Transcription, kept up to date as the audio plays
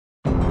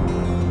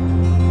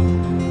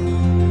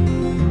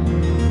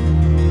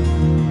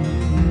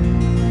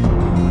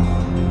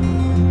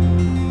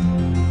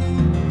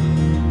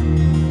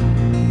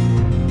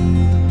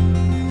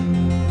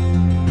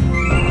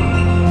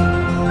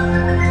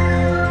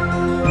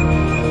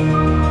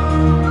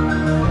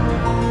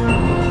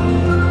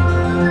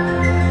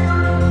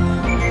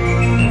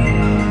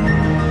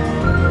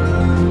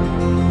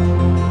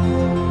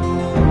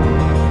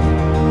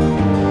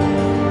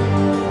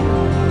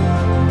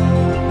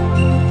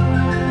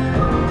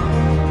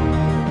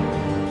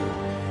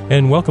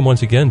And welcome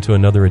once again to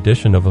another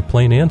edition of A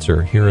Plain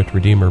Answer here at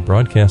Redeemer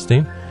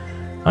Broadcasting.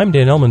 I'm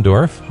Dan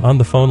Elmendorf. On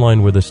the phone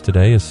line with us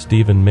today is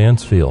Stephen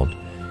Mansfield.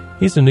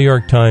 He's a New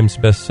York Times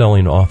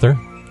best-selling author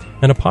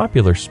and a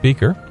popular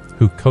speaker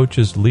who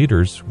coaches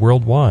leaders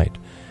worldwide.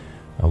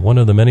 One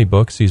of the many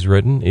books he's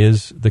written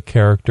is The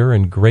Character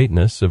and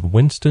Greatness of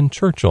Winston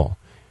Churchill,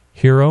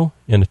 Hero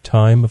in a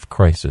Time of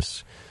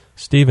Crisis.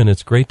 Stephen,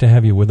 it's great to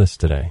have you with us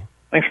today.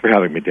 Thanks for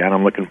having me, Dan.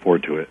 I'm looking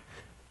forward to it.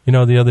 You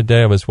know, the other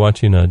day I was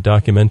watching a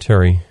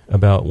documentary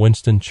about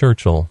Winston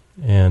Churchill,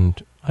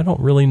 and I don't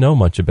really know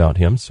much about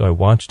him, so I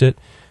watched it,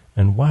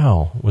 and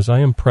wow, was I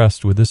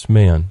impressed with this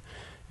man.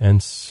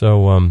 And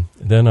so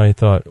then I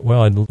thought,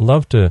 well, I'd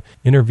love to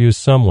interview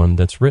someone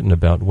that's written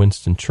about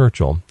Winston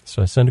Churchill.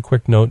 So I sent a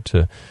quick note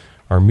to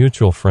our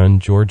mutual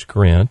friend, George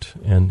Grant,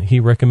 and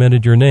he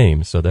recommended your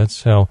name. So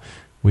that's how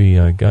we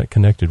got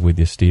connected with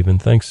you, Stephen.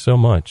 Thanks so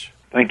much.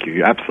 Thank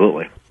you.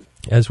 Absolutely.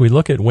 As we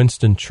look at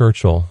Winston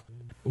Churchill,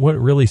 what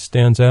really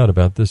stands out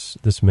about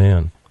this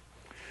man?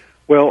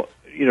 Well,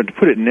 you know, to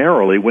put it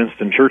narrowly,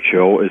 Winston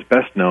Churchill is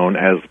best known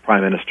as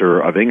Prime Minister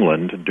of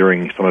England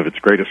during some of its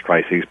greatest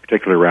crises,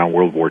 particularly around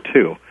World War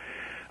II.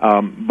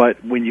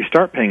 But when you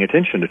start paying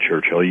attention to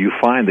Churchill, you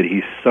find that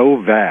he's so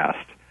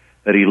vast,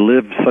 that he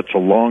lived such a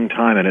long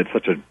time and at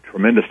such a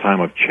tremendous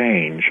time of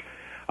change,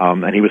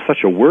 and he was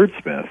such a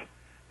wordsmith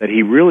that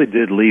he really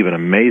did leave an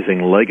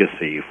amazing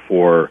legacy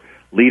for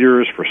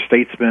leaders, for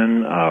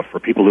statesmen,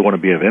 for people who want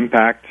to be of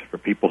impact, for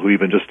people who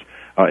even just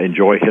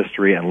enjoy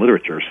history and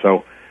literature.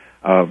 So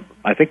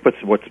I think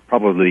what's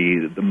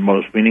probably the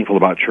most meaningful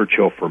about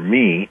Churchill for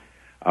me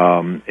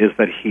is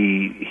that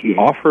he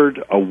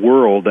offered a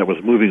world that was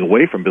moving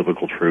away from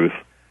biblical truth,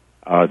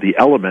 the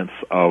elements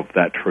of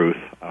that truth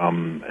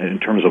in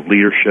terms of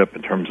leadership,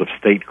 in terms of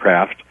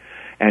statecraft,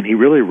 and he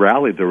really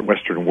rallied the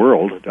Western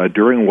world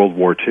during World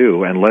War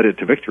II and led it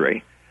to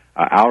victory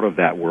out of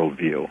that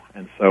worldview.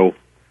 And so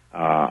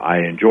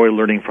I enjoy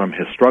learning from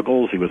his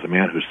struggles. He was a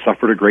man who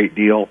suffered a great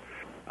deal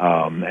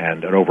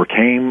and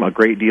overcame a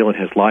great deal in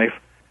his life.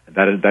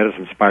 That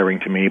is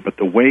inspiring to me. But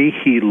the way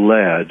he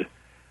led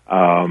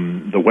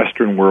the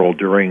Western world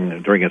during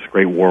its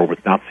great war with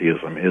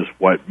Nazism is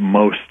what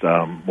most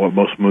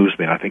moves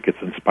me. And I think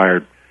it's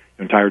inspired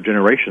entire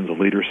generations of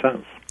leaders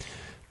since.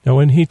 Now,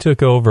 when he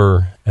took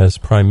over as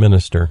Prime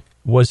Minister,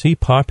 was he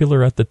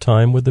popular at the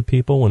time with the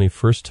people when he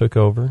first took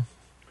over?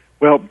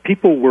 Well,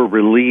 people were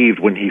relieved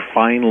when he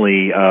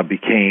finally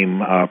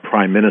became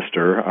Prime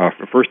Minister.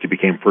 First, he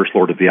became First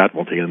Lord of the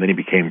Admiralty, and then he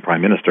became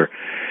Prime Minister.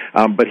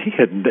 But he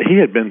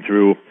had been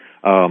through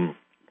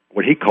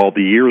what he called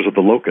the years of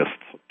the locusts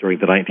during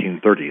the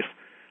 1930s.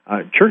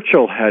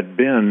 Churchill had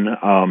been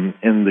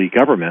in the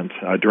government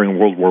during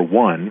World War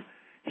I.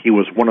 He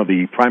was one of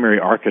the primary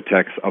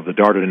architects of the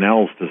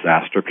Dardanelles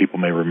disaster. People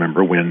may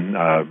remember when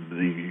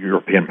the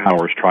European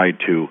powers tried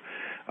to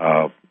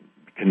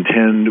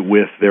contend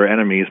with their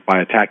enemies by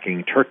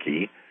attacking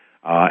Turkey,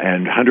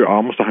 and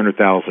almost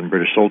 100,000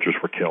 British soldiers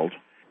were killed.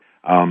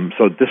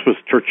 So this was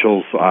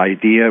Churchill's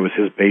idea. It was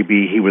his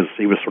baby. He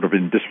was sort of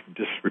in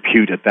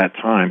disrepute at that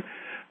time.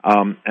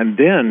 And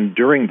then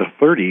during the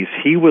 30s,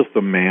 he was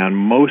the man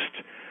most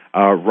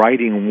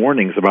writing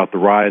warnings about the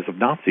rise of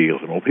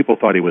Nazism. Well, people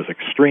thought he was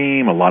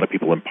extreme. A lot of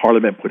people in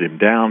Parliament put him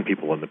down.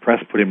 People in the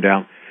press put him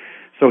down.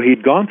 So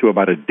he'd gone through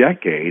about a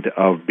decade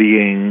of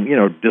being,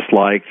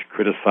 disliked,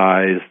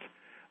 criticized,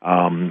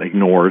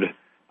 ignored.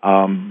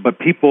 But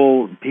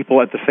people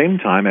at the same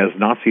time, as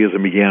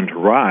Nazism began to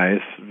rise,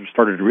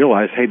 started to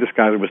realize, hey, this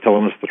guy was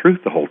telling us the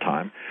truth the whole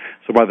time.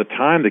 So by the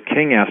time the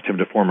king asked him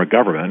to form a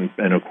government,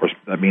 and of course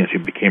that means he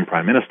became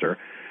prime minister,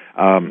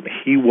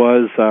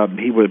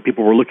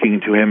 people were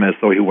looking to him as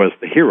though he was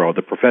the hero,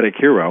 the prophetic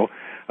hero,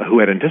 who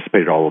had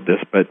anticipated all of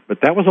this. But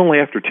that was only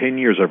after 10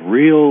 years of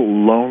real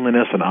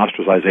loneliness and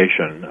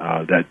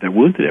ostracization that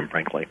wounded him,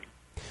 frankly.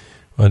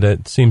 Well,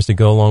 that seems to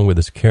go along with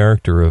his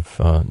character of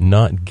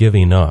not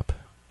giving up.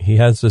 He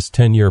has this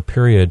 10-year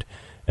period,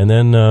 and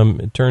then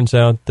it turns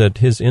out that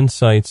his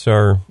insights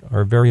are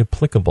very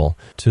applicable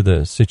to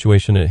the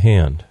situation at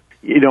hand.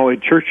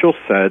 Churchill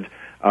said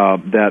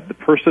that the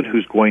person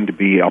who's going to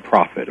be a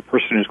prophet, a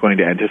person who's going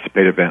to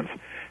anticipate events,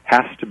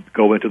 has to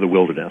go into the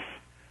wilderness.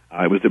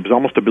 It was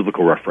almost a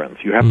biblical reference.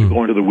 You have to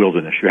go into the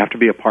wilderness. You have to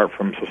be apart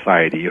from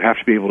society. You have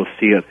to be able to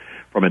see it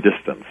from a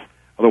distance.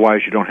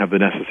 Otherwise, you don't have the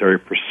necessary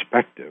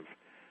perspective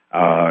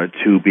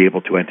to be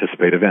able to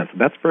anticipate events. And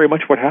that's very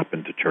much what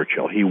happened to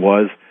Churchill. He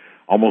was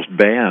almost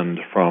banned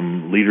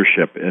from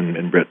leadership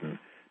in Britain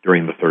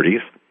during the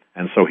 30s,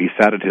 and so he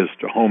sat at his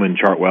home in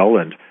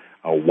Chartwell and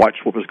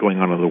watched what was going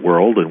on in the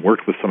world and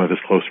worked with some of his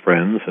close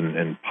friends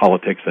in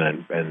politics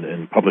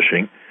and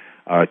publishing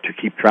to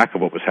keep track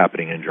of what was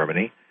happening in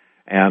Germany.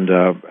 And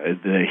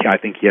I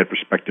think he had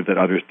perspective that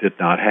others did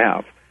not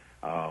have.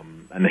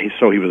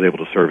 So he was able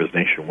to serve his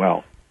nation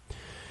well.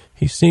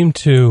 He seemed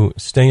to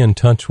stay in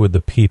touch with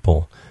the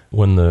people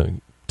when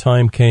the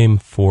time came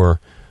for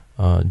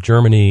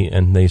Germany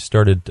and they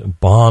started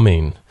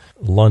bombing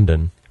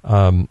London.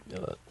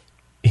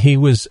 He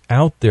was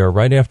out there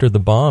right after the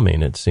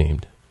bombing, it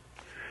seemed.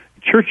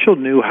 Churchill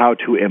knew how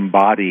to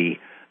embody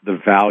the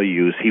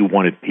values he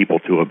wanted people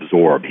to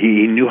absorb.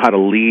 He knew how to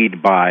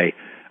lead by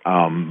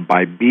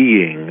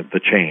being the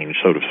change,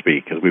 so to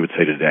speak, as we would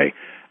say today.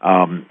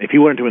 If he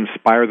wanted to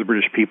inspire the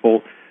British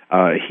people,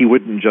 he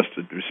wouldn't just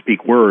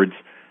speak words.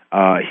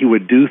 He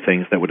would do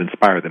things that would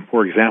inspire them.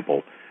 For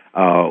example,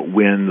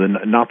 when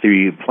the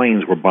Nazi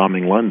planes were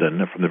bombing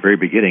London from the very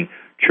beginning,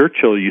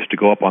 Churchill used to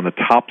go up on the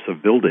tops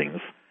of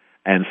buildings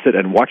and sit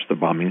and watch the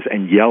bombings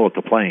and yell at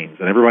the planes.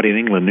 And everybody in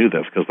England knew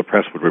this because the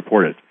press would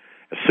report it.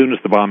 As soon as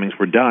the bombings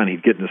were done,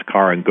 he'd get in his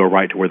car and go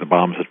right to where the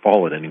bombs had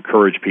fallen and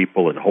encourage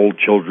people and hold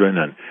children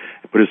and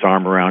put his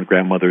arm around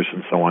grandmothers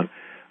and so on.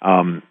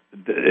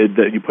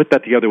 You put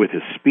that together with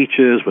his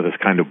speeches, with his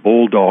kind of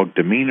bulldog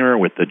demeanor,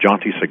 with the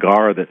jaunty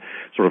cigar that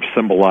sort of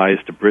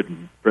symbolized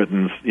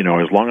Britain's,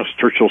 as long as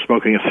Churchill's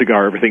smoking a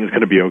cigar, everything's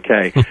going to be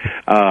okay.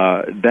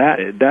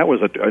 That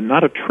was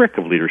not a trick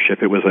of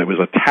leadership. It was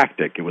a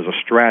tactic. It was a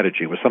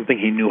strategy. It was something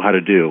he knew how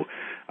to do.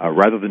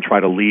 Rather than try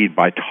to lead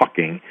by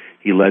talking,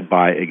 he led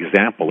by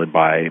example and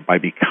by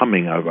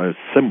becoming a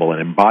symbol, an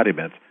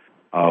embodiment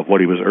of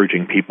what he was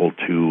urging people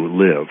to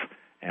live.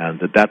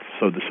 And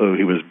so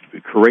he was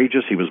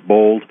courageous, he was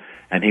bold,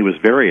 and he was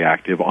very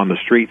active on the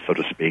streets, so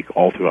to speak,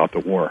 all throughout the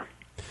war.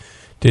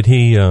 Did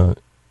he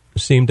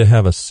seem to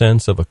have a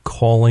sense of a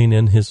calling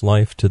in his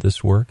life to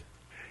this work?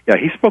 Yeah,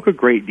 he spoke a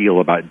great deal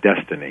about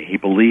destiny. He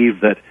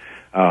believed that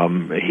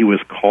he was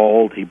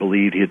called. He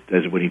believed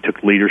when he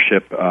took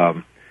leadership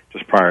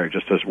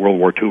just as World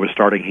War II was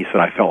starting, he said,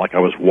 "I felt like I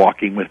was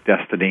walking with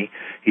destiny."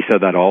 He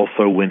said that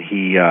also when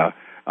the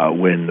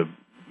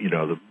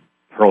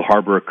Pearl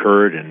Harbor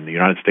occurred and the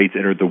United States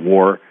entered the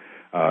war.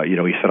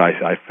 He said,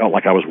 I felt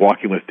like I was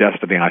walking with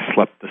destiny. I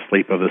slept the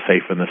sleep of the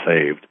safe and the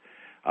saved.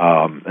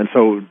 And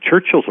so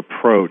Churchill's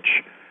approach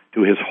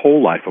to his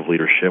whole life of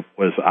leadership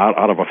was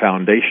out of a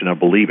foundation of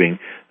believing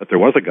that there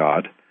was a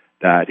God,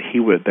 that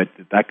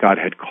that God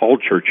had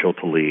called Churchill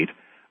to lead,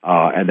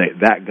 and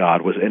that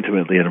God was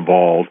intimately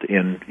involved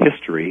in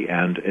history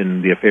and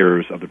in the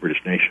affairs of the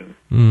British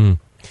nation.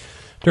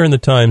 During the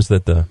times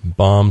that the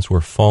bombs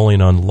were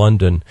falling on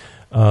London,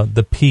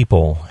 the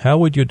people, how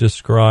would you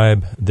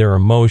describe their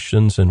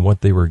emotions and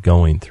what they were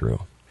going through?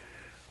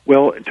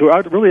 Well,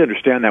 to really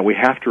understand that, we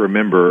have to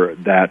remember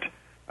that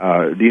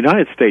the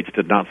United States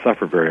did not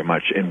suffer very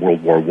much in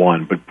World War I,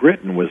 but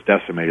Britain was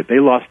decimated. They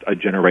lost a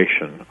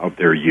generation of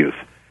their youth,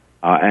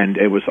 and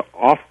it was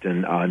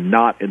often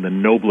not in the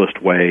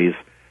noblest ways,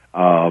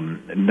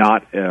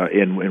 not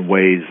in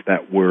ways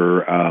that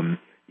were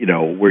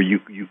where you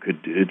could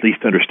at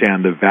least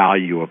understand the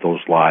value of those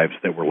lives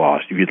that were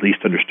lost. You at least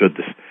understood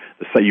this.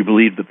 You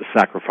believed that the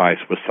sacrifice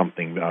was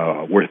something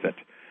worth it.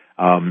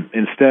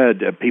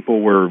 Instead,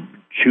 people were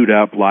chewed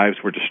up. Lives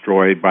were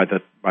destroyed by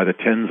the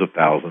tens of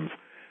thousands,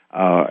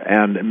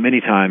 and many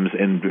times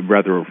in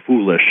rather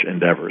foolish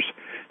endeavors.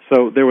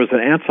 So there was an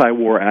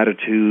anti-war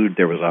attitude.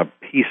 There was a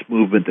peace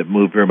movement that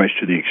moved very much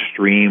to the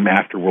extreme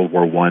after World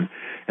War I.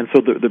 And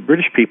so the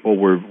British people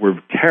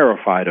were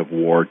terrified of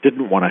war,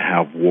 didn't want to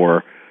have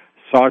war,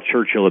 saw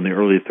Churchill in the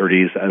early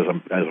 30s as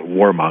a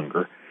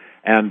warmonger.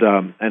 And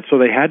so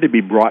they had to be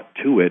brought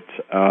to it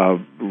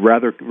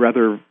rather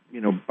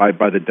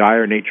by the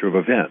dire nature of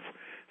events.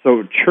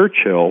 So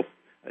Churchill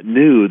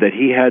knew that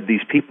he had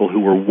these people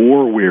who were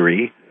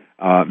war-weary.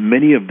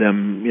 Many of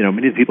them,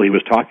 many of the people he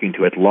was talking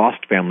to had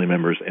lost family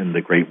members in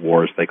the Great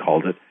Wars, they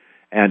called it.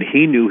 And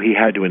he knew he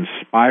had to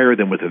inspire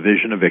them with a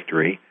vision of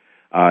victory.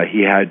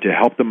 He had to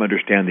help them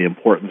understand the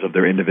importance of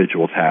their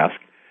individual task.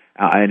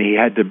 And he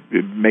had to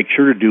make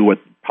sure to do what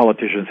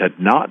politicians had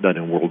not done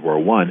in World War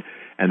I,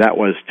 and that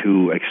was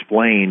to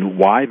explain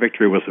why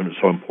victory was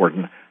so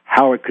important,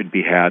 how it could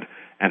be had,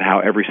 and how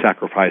every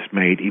sacrifice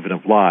made, even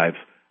of lives,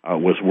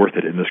 was worth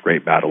it in this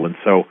great battle. And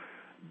so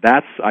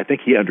I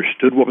think he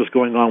understood what was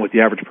going on with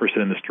the average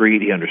person in the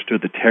street. He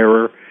understood the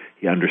terror.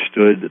 He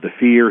understood the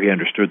fear. He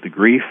understood the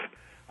grief.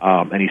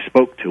 And he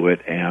spoke to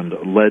it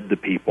and led the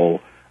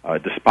people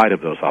in spite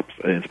of those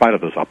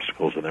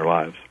obstacles in their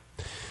lives.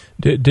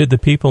 Did the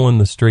people in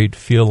the street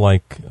feel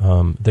like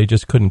they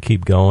just couldn't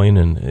keep going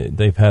and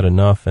they've had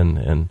enough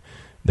and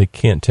they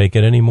can't take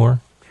it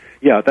anymore?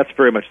 Yeah, that's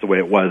very much the way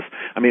it was.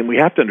 I mean, we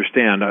have to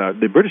understand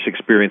the British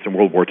experience in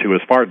World War II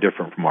is far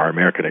different from our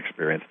American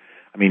experience.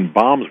 I mean,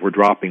 bombs were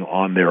dropping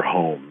on their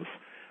homes.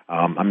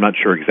 I'm not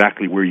sure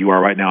exactly where you are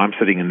right now. I'm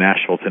sitting in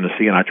Nashville,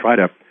 Tennessee, and I try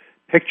to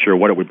picture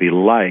what it would be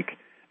like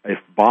if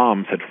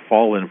bombs had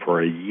fallen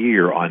for a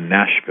year on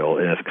Nashville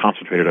in as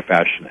concentrated a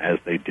fashion as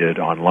they did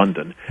on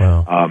London.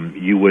 Wow.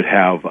 You would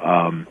have,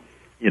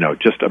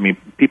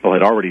 people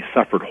had already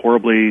suffered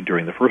horribly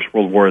during the First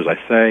World War, as I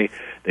say.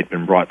 They'd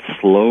been brought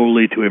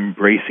slowly to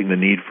embracing the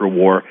need for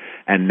war,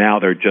 and now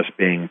they're just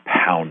being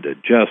pounded.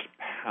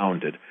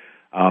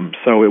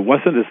 So it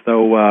wasn't as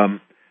though,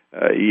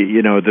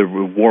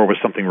 the war was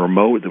something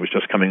remote that was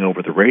just coming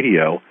over the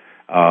radio.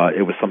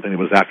 It was something that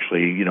was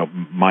actually,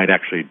 might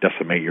actually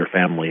decimate your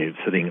family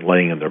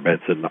laying in their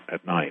beds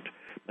at night.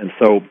 And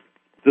so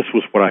this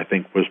was what I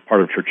think was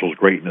part of Churchill's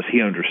greatness.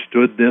 He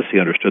understood this. He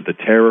understood the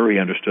terror. He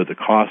understood the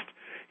cost.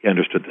 He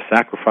understood the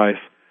sacrifice,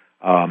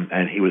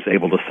 and he was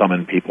able to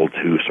summon people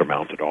to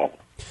surmount it all.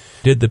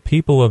 Did the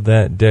people of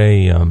that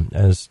day,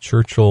 as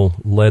Churchill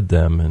led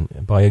them,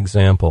 and by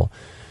example,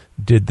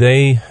 did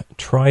they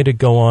try to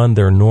go on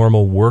their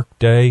normal work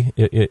day,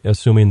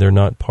 assuming they're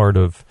not part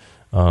of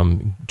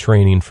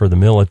training for the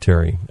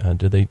military?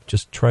 Did they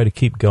just try to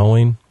keep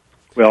going?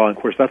 Well, and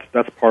of course,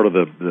 that's part of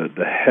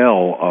the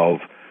hell of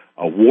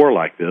a war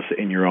like this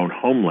in your own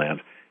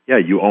homeland. Yeah,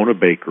 you own a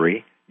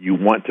bakery. You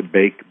want to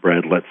bake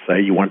bread, let's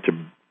say. You want to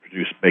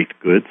produce baked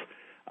goods.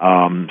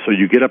 So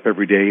you get up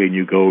every day and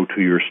you go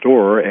to your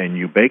store and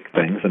you bake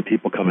things and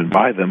people come and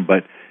buy them.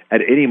 But at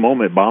any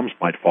moment, bombs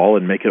might fall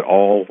and make it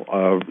all,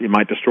 it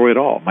might destroy it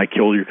all. It might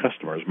kill your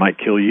customers, might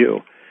kill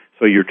you.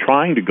 So you're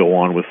trying to go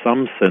on with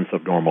some sense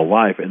of normal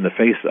life in the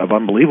face of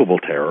unbelievable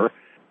terror,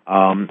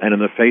 and in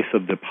the face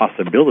of the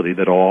possibility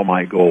that all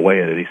might go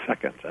away at any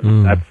second.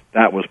 And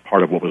that was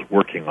part of what was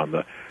working on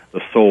the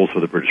souls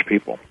of the British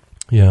people.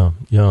 Yeah,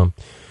 yeah.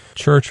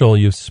 Churchill,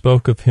 you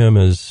spoke of him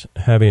as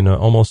having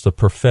almost a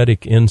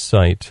prophetic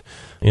insight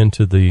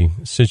into the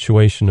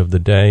situation of the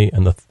day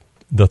and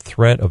the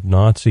threat of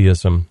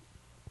Nazism.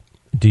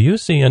 Do you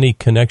see any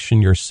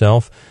connection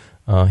yourself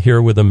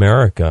here with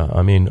America?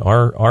 I mean,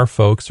 our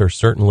folks are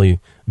certainly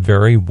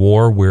very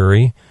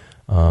war-weary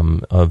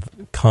of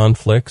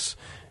conflicts,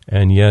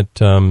 and yet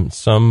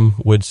some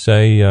would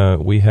say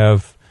we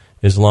have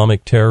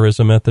Islamic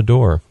terrorism at the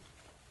door.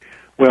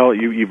 Well,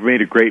 you've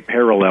made a great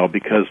parallel,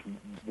 because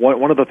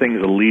one of the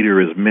things a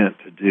leader is meant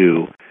to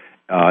do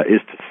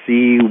is to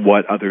see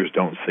what others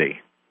don't see,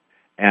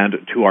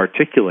 and to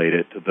articulate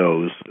it to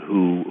those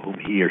whom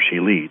he or she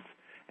leads.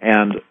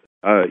 And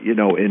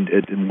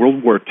in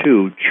World War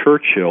II,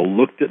 Churchill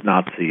looked at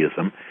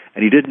Nazism,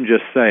 and he didn't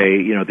just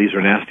say, these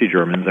are nasty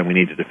Germans and we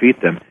need to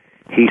defeat them.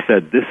 He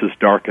said, this is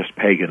darkest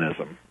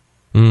paganism.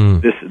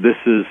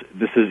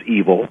 This is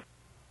evil.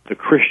 The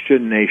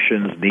Christian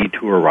nations need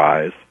to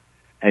arise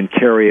and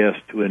carry us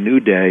to a new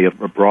day of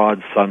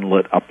broad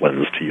sunlit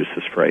uplands, to use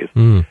his phrase.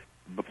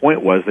 The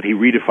point was that he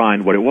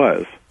redefined what it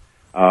was.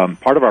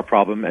 Part of our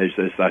problem, as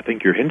I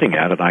think you're hinting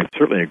at, and I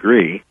certainly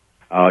agree,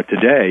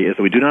 today, is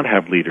that we do not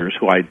have leaders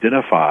who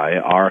identify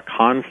our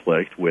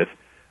conflict with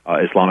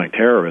Islamic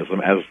terrorism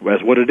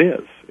as what it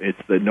is.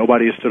 It's that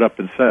nobody has stood up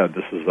and said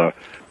this is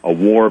a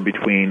war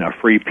between a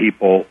free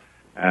people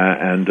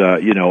and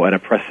an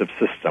oppressive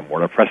system or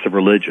an oppressive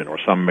religion or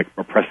some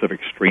oppressive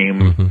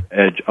extreme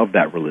edge of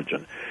that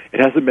religion. It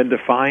hasn't been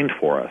defined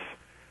for us.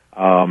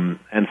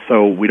 And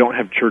so we don't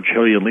have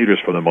Churchillian leaders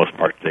for the most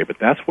part today, but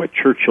that's what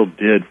Churchill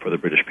did for the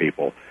British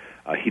people.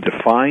 He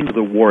defined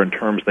the war in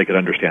terms they could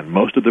understand.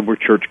 Most of them were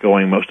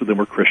church-going. Most of them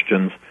were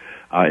Christians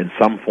in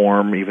some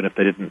form, even if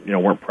they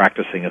weren't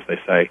practicing, as they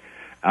say.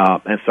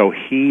 And so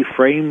he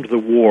framed the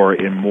war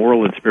in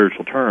moral and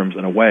spiritual terms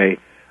in a way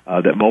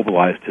that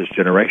mobilized his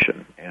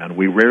generation, and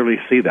we rarely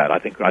see that. I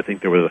think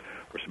there were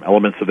some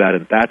elements of that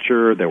in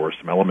Thatcher. There were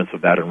some elements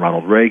of that in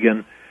Ronald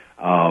Reagan.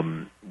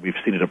 We've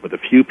seen it with a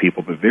few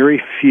people, but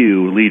very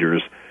few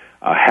leaders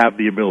have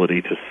the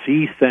ability to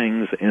see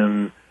things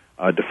in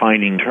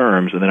defining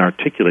terms and then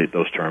articulate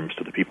those terms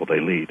to the people they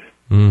lead.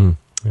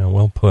 Yeah,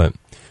 well put.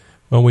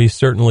 Well, we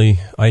certainly,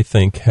 I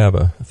think, have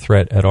a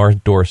threat at our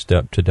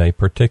doorstep today,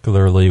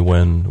 particularly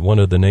when one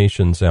of the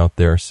nations out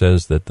there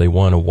says that they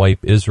want to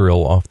wipe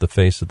Israel off the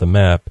face of the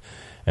map,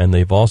 and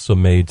they've also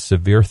made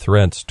severe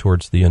threats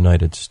towards the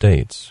United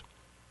States.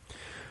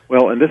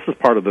 Well, and this is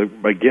part of the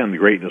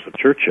greatness of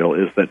Churchill,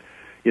 is that,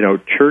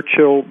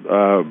 Churchill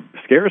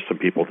scares some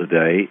people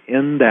today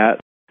in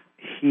that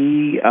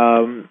he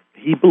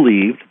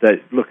believed that,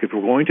 look, if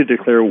we're going to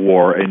declare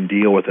war and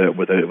deal with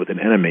an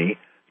enemy,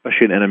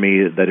 especially an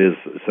enemy that is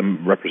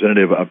some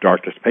representative of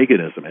darkest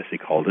paganism, as he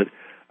called it,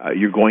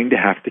 you're going to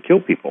have to kill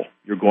people.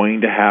 You're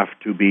going to have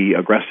to be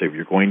aggressive.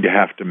 You're going to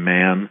have to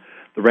man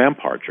the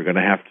ramparts. You're going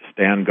to have to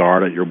stand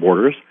guard at your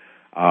borders.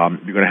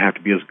 You're going to have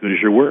to be as good as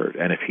your word.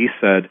 And if he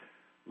said,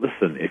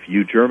 listen, if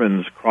you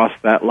Germans cross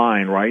that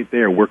line right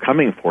there, we're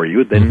coming for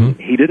you, then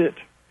he did it.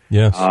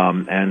 Yes.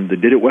 And they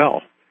did it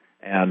well.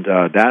 And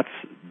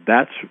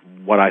that's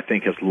what I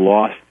think has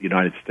lost the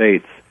United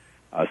States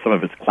some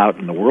of its clout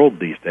in the world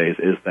these days,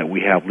 is that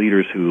we have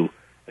leaders who,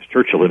 as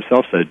Churchill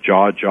himself said,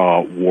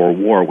 jaw,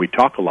 war. We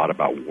talk a lot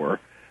about war,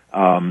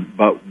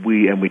 but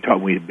we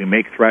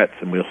make threats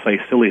and we'll say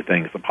silly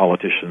things the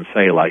politicians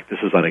say, like, this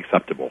is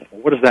unacceptable.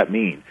 Well, what does that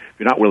mean? If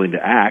you're not willing to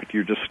act,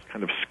 you're just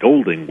kind of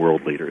scolding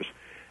world leaders.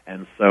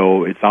 And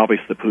so it's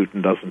obvious that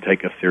Putin doesn't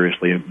take us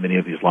seriously. Many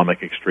of the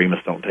Islamic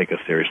extremists don't take us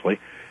seriously.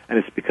 And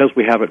it's because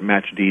we haven't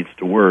matched deeds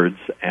to words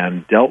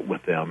and dealt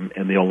with them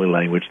in the only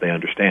language they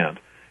understand.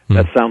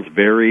 That sounds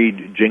very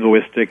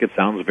jingoistic. It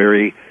sounds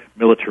very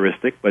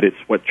militaristic, but it's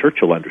what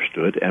Churchill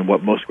understood and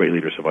what most great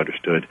leaders have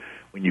understood.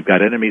 When you've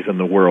got enemies in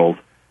the world,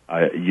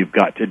 you've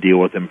got to deal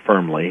with them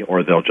firmly,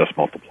 or they'll just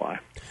multiply.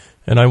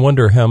 And I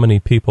wonder how many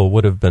people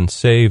would have been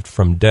saved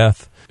from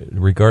death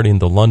regarding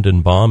the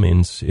London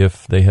bombings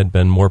if they had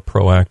been more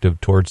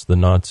proactive towards the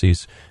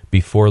Nazis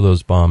before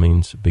those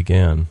bombings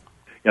began.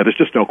 Yeah, there's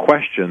just no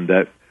question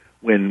that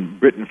when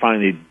Britain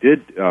finally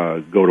did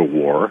go to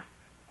war,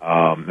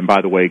 and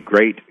by the way,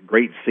 great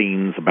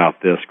scenes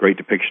about this, great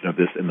depiction of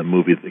this in the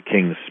movie The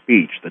King's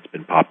Speech that's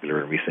been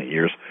popular in recent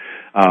years.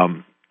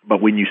 But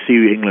when you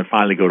see England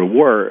finally go to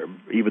war,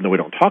 even though we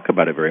don't talk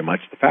about it very much,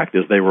 the fact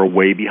is they were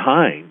way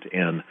behind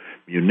in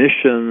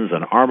munitions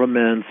and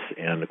armaments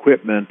and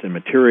equipment and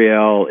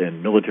materiel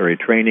and military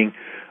training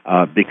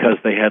because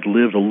they had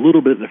lived a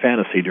little bit in the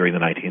fantasy during the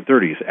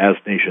 1930s, as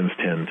nations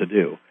tend to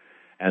do.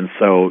 And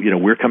so,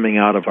 we're coming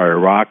out of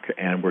Iraq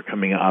and we're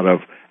coming out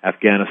of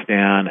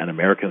Afghanistan, and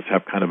Americans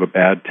have kind of a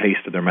bad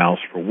taste in their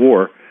mouths for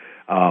war.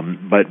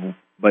 But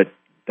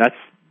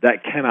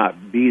that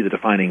cannot be the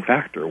defining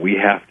factor. We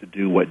have to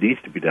do what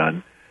needs to be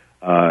done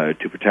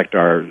to protect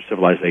our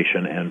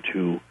civilization and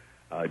to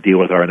deal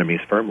with our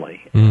enemies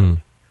firmly.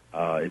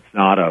 It's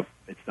not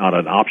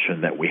an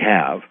option that we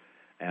have,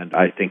 and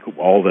I think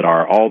all that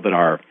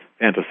our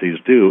fantasies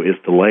do is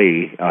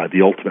delay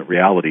the ultimate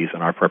realities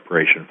and our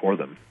preparation for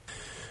them.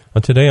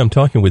 Today I'm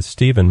talking with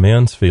Stephen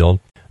Mansfield.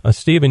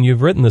 Stephen,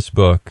 you've written this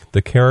book,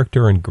 The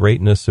Character and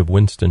Greatness of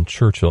Winston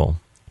Churchill,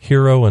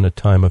 Hero in a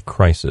Time of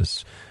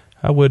Crisis.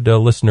 How would a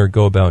listener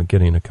go about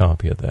getting a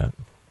copy of that?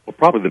 Well,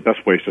 probably the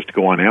best way is just to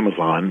go on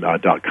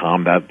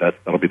Amazon.com.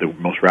 That'll be the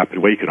most rapid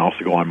way. You can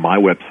also go on my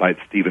website,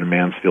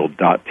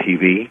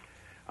 StephenMansfield.tv.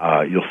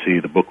 You'll see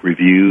the book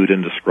reviewed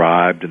and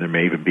described, and there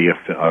may even be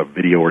a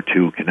video or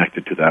two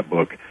connected to that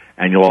book.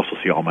 And you'll also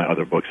see all my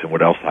other books and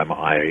what else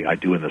I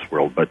do in this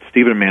world. But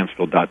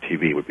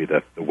StephenMansfield.tv would be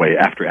the way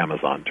after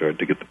Amazon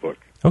to get the book.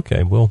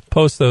 Okay, we'll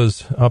post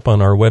those up on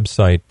our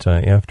website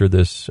after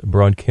this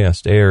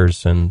broadcast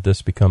airs and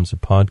this becomes a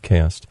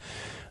podcast.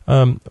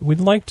 We'd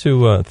like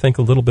to think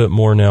a little bit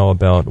more now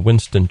about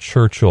Winston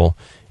Churchill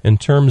in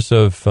terms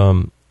of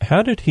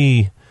how did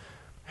he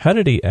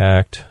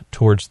act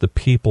towards the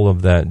people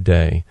of that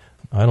day?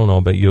 I don't know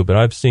about you, but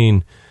I've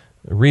seen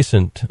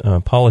recent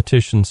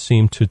politicians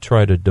seem to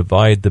try to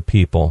divide the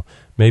people.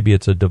 Maybe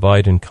it's a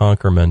divide and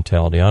conquer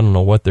mentality. I don't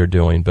know what they're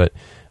doing, but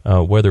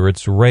whether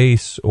it's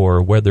race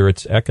or whether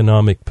it's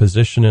economic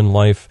position in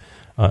life,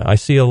 I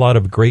see a lot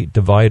of great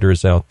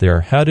dividers out there.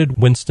 How did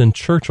Winston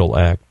Churchill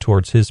act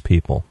towards his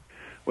people?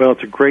 Well,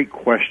 it's a great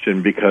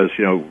question because,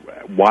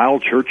 while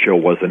Churchill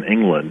was in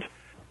England,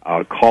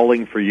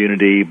 calling for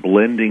unity,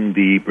 blending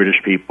the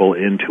British people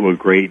into a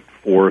great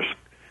force,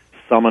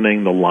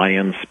 summoning the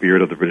lion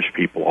spirit of the British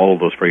people, all of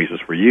those phrases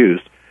were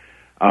used.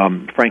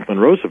 Franklin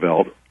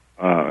Roosevelt,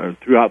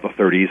 throughout the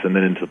 30s and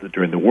then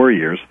during the war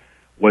years,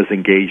 was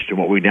engaged in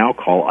what we now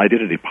call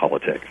identity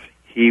politics.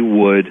 He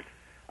would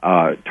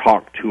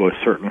talk to a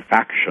certain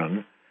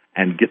faction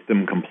and get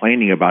them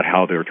complaining about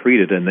how they're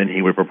treated, and then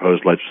he would propose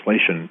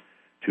legislation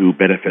to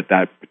benefit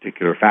that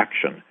particular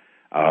faction.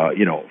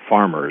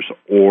 Farmers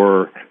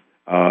or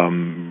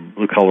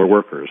blue-collar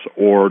workers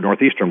or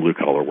northeastern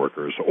blue-collar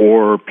workers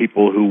or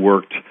people who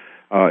worked,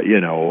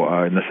 in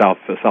the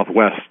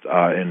Southwest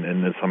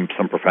in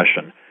some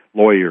profession,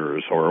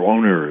 lawyers or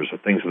owners or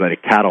things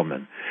like that,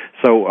 cattlemen.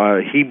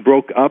 So he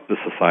broke up the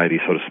society,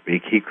 so to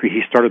speak.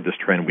 He started this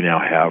trend we now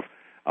have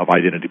of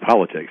identity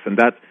politics, and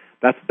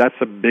that's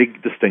a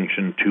big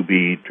distinction to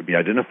be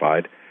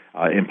identified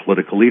in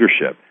political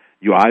leadership.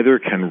 You either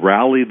can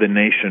rally the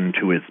nation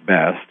to its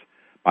best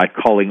by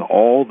calling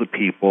all the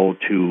people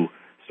to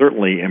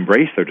certainly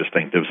embrace their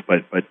distinctives,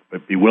 but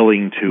be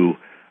willing to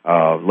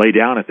lay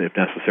down, if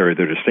necessary,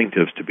 their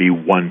distinctives to be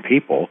one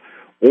people,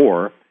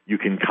 or you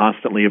can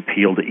constantly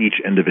appeal to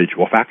each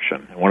individual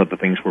faction. And one of the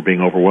things we're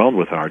being overwhelmed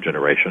with in our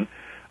generation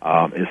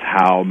is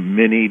how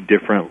many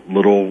different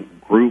little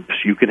groups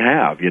you can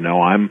have.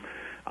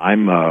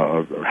 I'm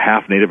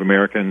half Native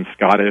American,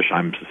 Scottish.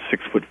 I'm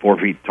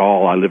 6'4"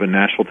 tall. I live in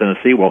Nashville,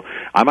 Tennessee. Well,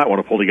 I might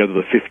want to pull together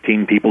the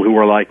 15 people who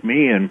are like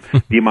me and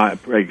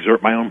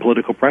exert my own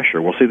political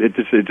pressure. Well, see, it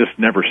just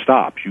never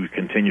stops. You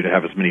continue to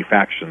have as many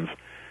factions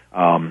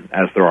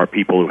as there are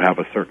people who have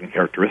a certain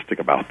characteristic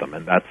about them,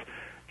 and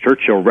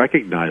Churchill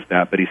recognized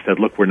that. But he said,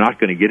 "Look, we're not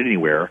going to get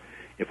anywhere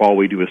if all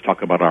we do is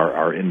talk about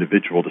our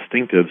individual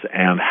distinctives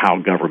and how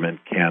government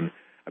can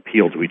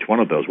appeal to each one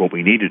of those. What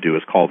we need to do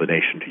is call the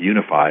nation to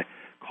unify."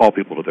 Call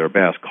people to their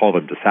best, call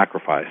them to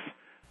sacrifice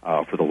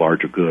for the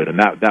larger good. And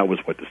that was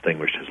what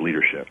distinguished his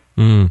leadership.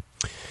 Yeah,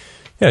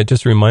 it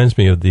just reminds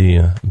me of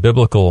the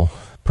biblical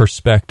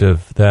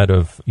perspective, that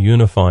of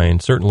unifying.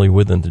 Certainly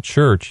within the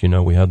church,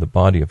 we have the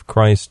body of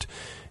Christ,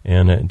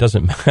 and it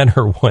doesn't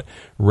matter what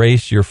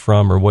race you're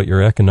from or what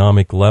your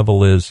economic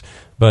level is.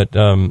 But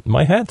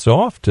my hat's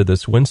off to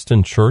this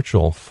Winston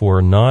Churchill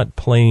for not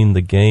playing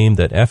the game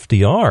that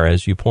FDR,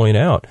 as you point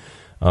out,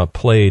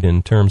 played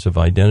in terms of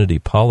identity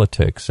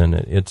politics, and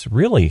it's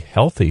really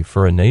healthy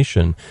for a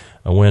nation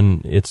when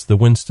it's the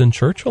Winston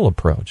Churchill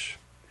approach.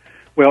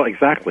 Well,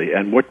 exactly,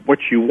 and what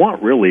you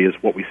want really is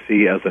what we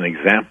see as an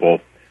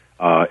example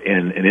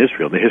in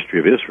Israel, the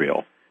history of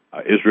Israel.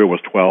 Israel was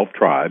 12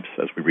 tribes,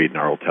 as we read in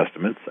our Old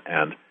Testaments,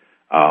 and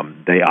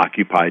they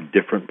occupied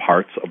different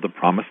parts of the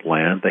Promised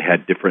Land. They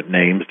had different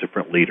names,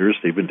 different leaders,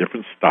 even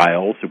different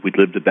styles. If we'd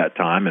lived at that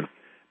time and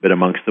been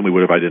amongst them, we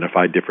would have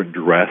identified different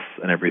dress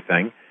and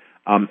everything.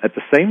 At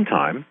the same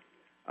time,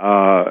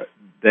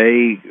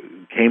 they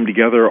came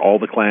together, all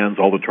the clans,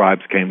 all the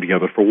tribes came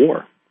together for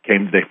war.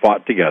 They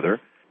fought together,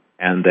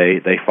 and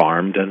they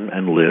farmed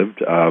and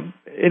lived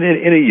in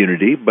a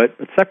unity, but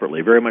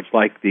separately, very much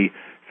like the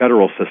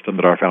federal system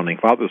that our founding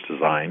fathers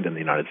designed in the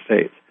United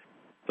States.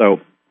 So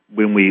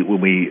when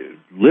we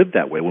live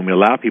that way, when we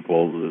allow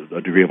people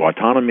a degree of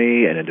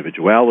autonomy and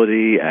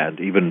individuality, and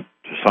even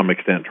to some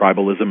extent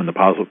tribalism in the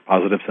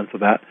positive sense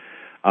of that,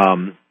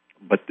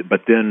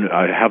 but then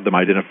have them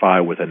identify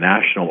with a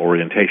national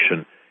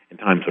orientation in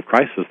times of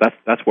crisis,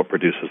 that's what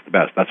produces the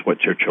best. That's what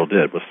Churchill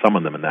did, was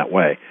summon them in that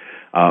way.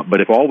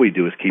 But if all we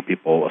do is keep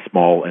people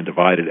small and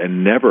divided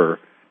and never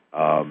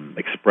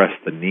express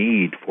the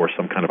need for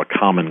some kind of a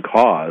common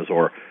cause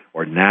or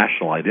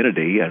national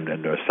identity and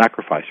a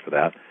sacrifice for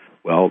that,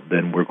 well,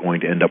 then we're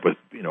going to end up with,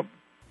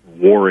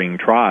 warring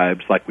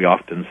tribes like we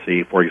often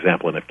see, for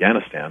example, in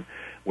Afghanistan,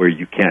 where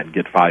you can't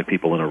get 5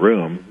 people in a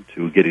room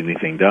to get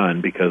anything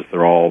done because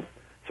they're all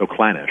so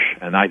clannish.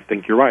 And I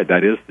think you're right.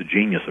 That is the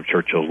genius of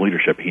Churchill's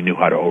leadership. He knew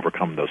how to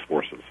overcome those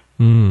forces.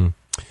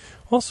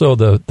 Also,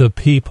 the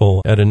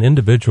people at an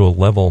individual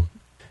level,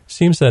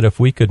 seems that if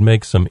we could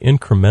make some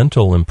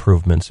incremental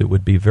improvements, it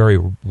would be very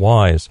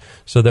wise,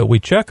 so that we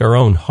check our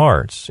own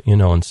hearts,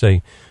 and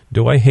say,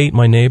 do I hate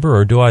my neighbor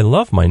or do I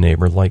love my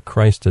neighbor like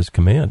Christ has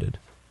commanded?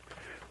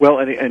 Well,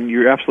 and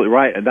you're absolutely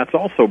right. And that's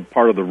also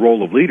part of the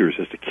role of leaders,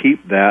 is to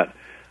keep that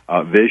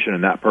vision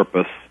and that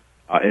purpose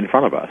in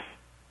front of us.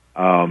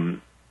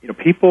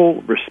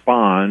 People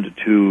respond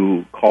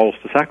to calls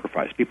to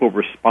sacrifice. People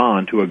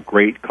respond to a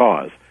great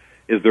cause.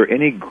 Is there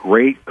any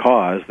great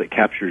cause that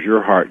captures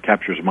your heart,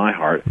 captures my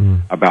heart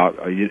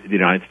about the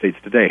United States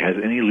today? Has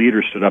any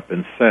leader stood up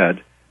and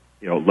said,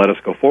 let us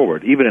go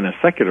forward, even in a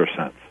secular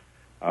sense?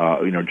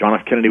 John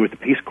F. Kennedy with the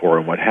Peace Corps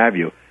and what have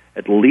you.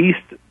 At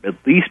least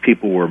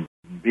people were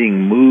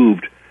being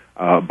moved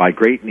by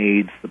great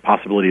needs, the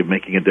possibility of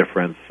making a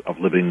difference, of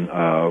living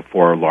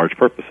for large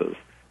purposes,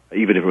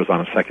 even if it was on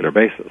a secular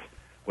basis.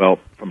 Well,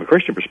 from a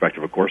Christian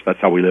perspective, of course, that's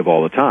how we live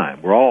all the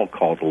time. We're all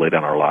called to lay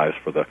down our lives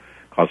for the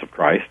cause of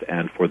Christ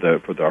and for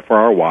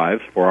our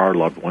wives, for our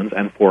loved ones,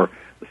 and for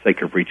the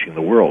sake of reaching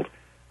the world.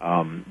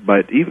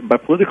 But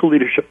political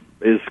leadership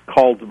is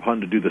called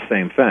upon to do the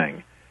same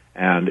thing.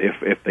 And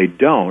if they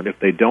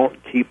don't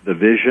keep the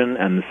vision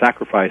and the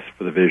sacrifice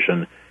for the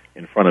vision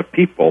in front of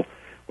people,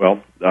 well,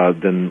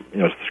 then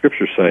as the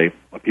scriptures say,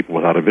 people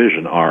without a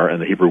vision are,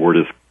 and the Hebrew word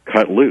is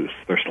cut loose.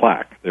 They're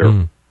slack.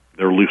 They're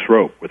loose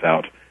rope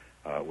without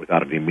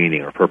any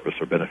meaning or purpose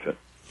or benefit.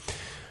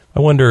 I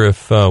wonder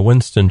if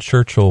Winston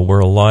Churchill were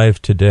alive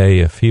today,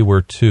 if he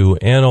were to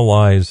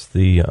analyze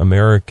the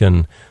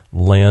American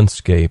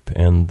landscape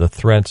and the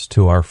threats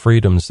to our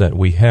freedoms that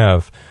we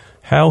have,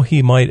 how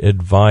he might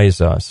advise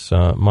us.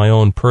 My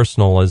own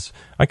personal, as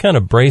I kind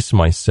of brace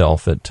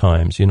myself at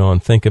times,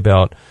 and think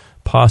about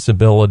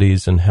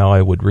possibilities and how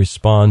I would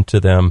respond to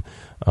them,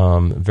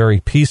 very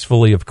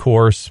peacefully, of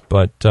course,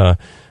 but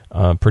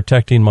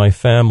protecting my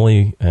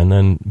family, and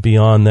then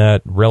beyond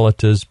that,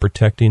 relatives,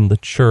 protecting the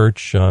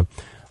church.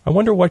 I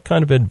wonder what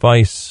kind of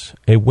advice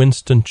a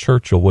Winston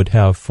Churchill would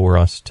have for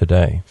us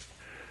today.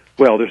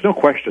 Well, there's no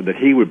question that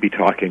he would be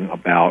talking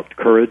about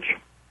courage.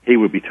 He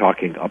would be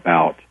talking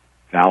about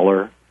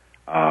valor.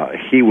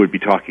 He would be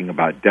talking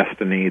about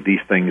destiny, these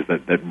things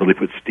that really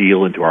put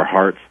steel into our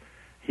hearts.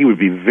 He would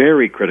be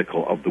very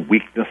critical of the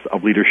weakness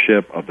of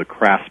leadership, of the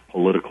crass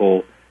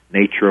political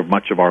nature of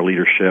much of our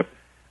leadership.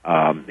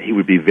 He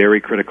would be very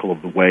critical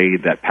of the way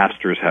that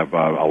pastors have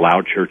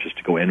allowed churches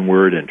to go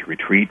inward and to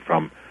retreat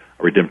from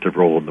a redemptive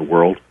role in the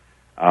world.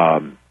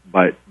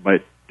 But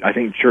I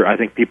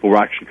think people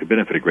actually could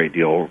benefit a great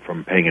deal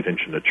from paying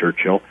attention to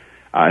Churchill.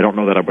 I don't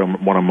know that I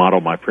want to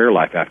model my prayer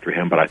life after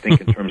him, but I think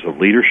in terms of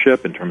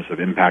leadership, in terms of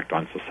impact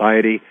on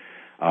society,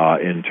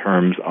 in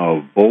terms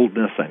of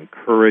boldness and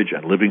courage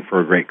and living for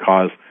a great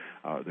cause,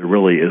 there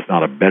really is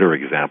not a better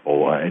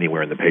example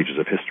anywhere in the pages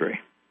of history.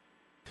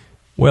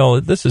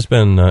 Well, this has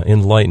been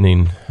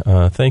enlightening.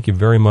 Thank you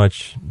very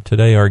much.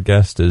 Today our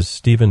guest is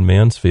Stephen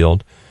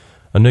Mansfield,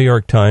 a New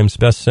York Times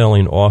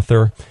best-selling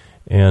author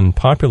and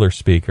popular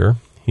speaker.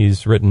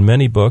 He's written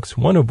many books,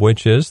 one of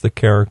which is The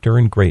Character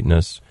and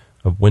Greatness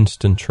of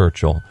Winston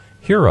Churchill,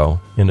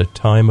 Hero in a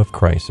Time of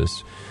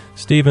Crisis.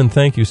 Stephen,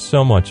 thank you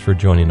so much for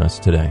joining us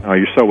today. Oh,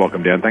 you're so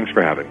welcome, Dan. Thanks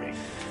for having me.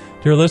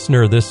 Dear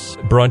listener, this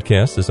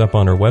broadcast is up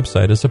on our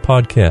website as a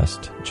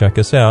podcast. Check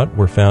us out.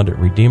 We're found at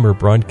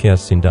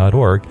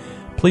redeemerbroadcasting.org.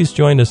 Please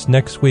join us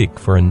next week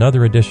for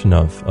another edition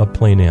of A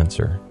Plain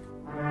Answer.